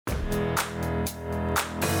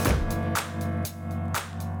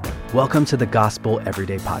Welcome to the Gospel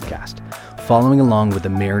Everyday Podcast, following along with the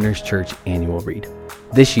Mariners Church annual read.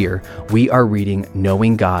 This year, we are reading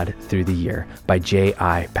Knowing God Through the Year by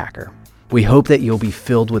J.I. Packer. We hope that you'll be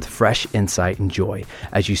filled with fresh insight and joy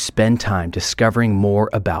as you spend time discovering more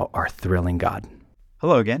about our thrilling God.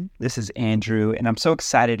 Hello again, this is Andrew, and I'm so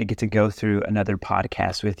excited to get to go through another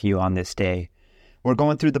podcast with you on this day. We're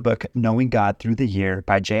going through the book Knowing God Through the Year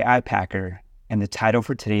by J.I. Packer, and the title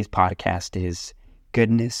for today's podcast is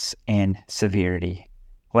Goodness and Severity.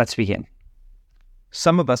 Let's begin.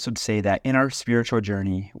 Some of us would say that in our spiritual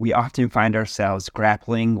journey, we often find ourselves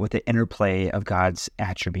grappling with the interplay of God's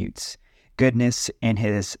attributes, goodness and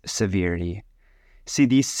His severity. See,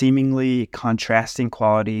 these seemingly contrasting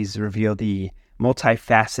qualities reveal the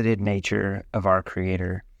multifaceted nature of our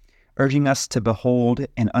Creator, urging us to behold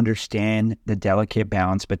and understand the delicate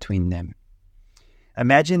balance between them.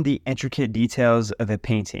 Imagine the intricate details of a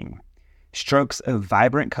painting. Strokes of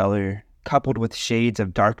vibrant color coupled with shades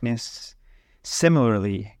of darkness.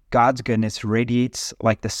 Similarly, God's goodness radiates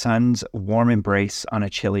like the sun's warm embrace on a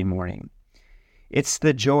chilly morning. It's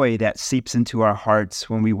the joy that seeps into our hearts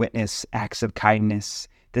when we witness acts of kindness,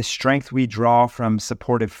 the strength we draw from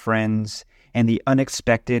supportive friends, and the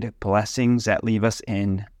unexpected blessings that leave us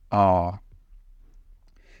in awe.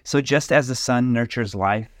 So just as the sun nurtures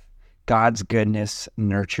life, God's goodness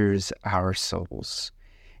nurtures our souls.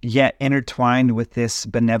 Yet intertwined with this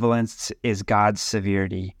benevolence is God's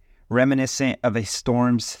severity, reminiscent of a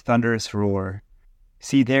storm's thunderous roar.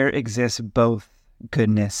 See, there exists both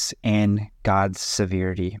goodness and God's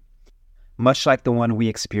severity, much like the one we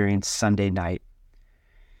experienced Sunday night.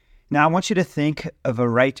 Now, I want you to think of the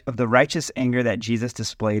righteous anger that Jesus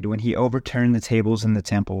displayed when He overturned the tables in the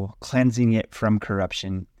temple, cleansing it from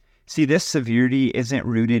corruption. See, this severity isn't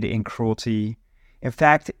rooted in cruelty. In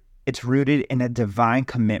fact, it's rooted in a divine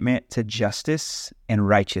commitment to justice and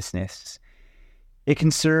righteousness. It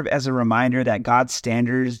can serve as a reminder that God's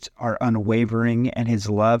standards are unwavering and His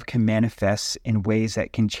love can manifest in ways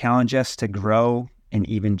that can challenge us to grow and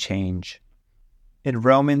even change. In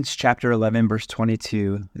Romans chapter 11, verse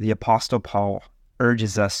 22, the Apostle Paul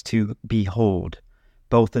urges us to behold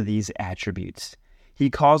both of these attributes.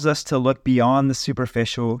 He calls us to look beyond the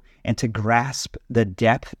superficial and to grasp the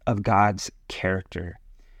depth of God's character.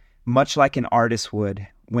 Much like an artist would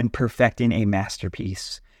when perfecting a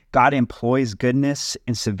masterpiece, God employs goodness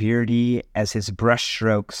and severity as His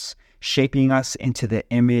brushstrokes, shaping us into the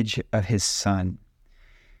image of His Son.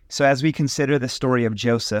 So as we consider the story of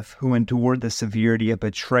Joseph, who endured the severity of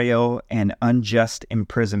betrayal and unjust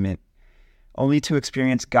imprisonment, only to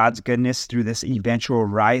experience God's goodness through this eventual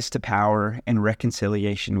rise to power and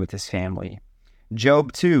reconciliation with his family.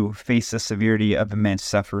 Job, too, faced the severity of immense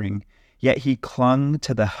suffering, yet he clung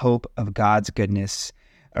to the hope of God's goodness,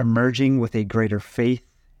 emerging with a greater faith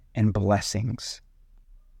and blessings.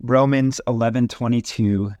 Romans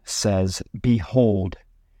 11:22 says, "Behold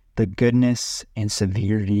the goodness and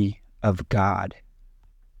severity of God."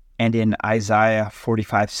 And in Isaiah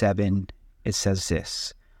 45:7, it says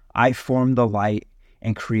this, "I form the light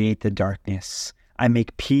and create the darkness. I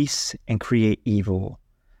make peace and create evil.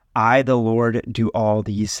 I, the Lord, do all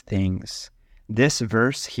these things." This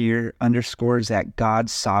verse here underscores that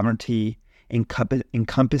God's sovereignty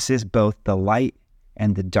encompasses both the light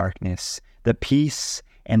and the darkness, the peace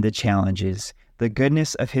and the challenges. The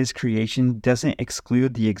goodness of His creation doesn't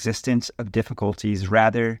exclude the existence of difficulties.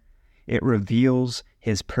 Rather, it reveals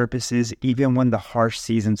His purposes even when the harsh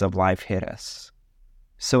seasons of life hit us.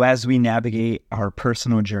 So as we navigate our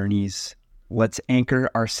personal journeys, let's anchor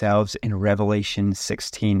ourselves in Revelation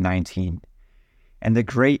 16:19. "And the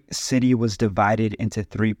great city was divided into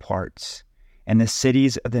 3 parts, and the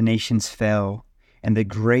cities of the nations fell, and the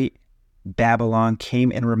great Babylon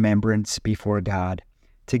came in remembrance before God,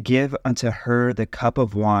 to give unto her the cup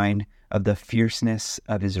of wine of the fierceness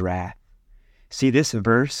of His wrath." See, this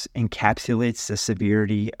verse encapsulates the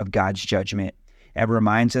severity of God's judgment and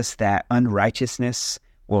reminds us that unrighteousness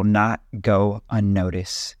will not go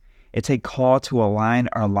unnoticed. It's a call to align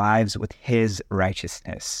our lives with His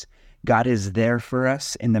righteousness. God is there for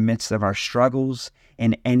us in the midst of our struggles,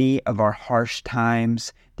 in any of our harsh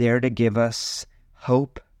times, there to give us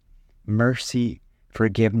hope, mercy,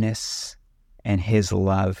 forgiveness, and His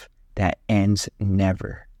love that ends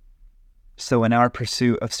never. So in our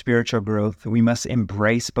pursuit of spiritual growth, we must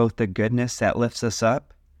embrace both the goodness that lifts us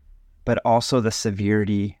up, but also the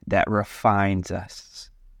severity that refines us.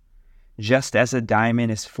 Just as a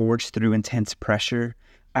diamond is forged through intense pressure,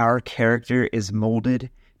 our character is molded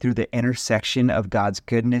through the intersection of God's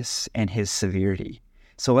goodness and His severity.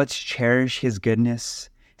 So let's cherish His goodness,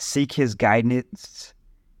 seek His guidance,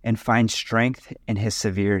 and find strength in his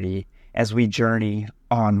severity as we journey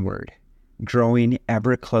onward, growing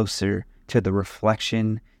ever closer to the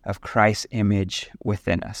reflection of Christ's image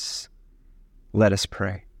within us. Let us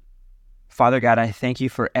pray. Father God, I thank you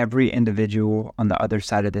for every individual on the other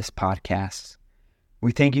side of this podcast.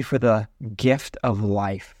 We thank you for the gift of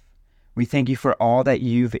life. We thank you for all that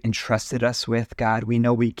you've entrusted us with, God. We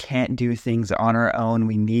know we can't do things on our own.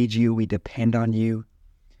 We need you. We depend on you.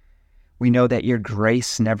 We know that your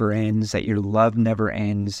grace never ends, that your love never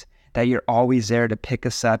ends, that you're always there to pick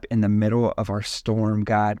us up in the middle of our storm,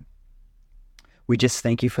 God. We just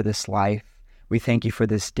thank you for this life. We thank you for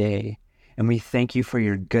this day. And we thank you for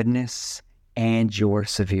your goodness and your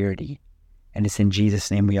severity. And it's in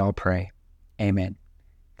Jesus' name we all pray. Amen.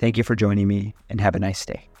 Thank you for joining me, and have a nice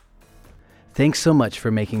day. Thanks so much for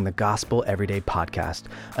making the Gospel Everyday podcast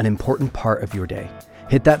an important part of your day.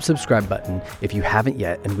 Hit that subscribe button if you haven't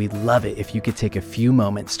yet, and we'd love it if you could take a few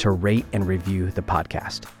moments to rate and review the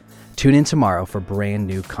podcast. Tune in tomorrow for brand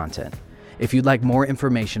new content. If you'd like more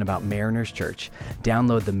information about Mariners Church,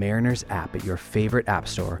 download the Mariners app at your favorite app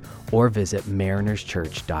store or visit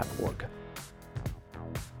marinerschurch.org.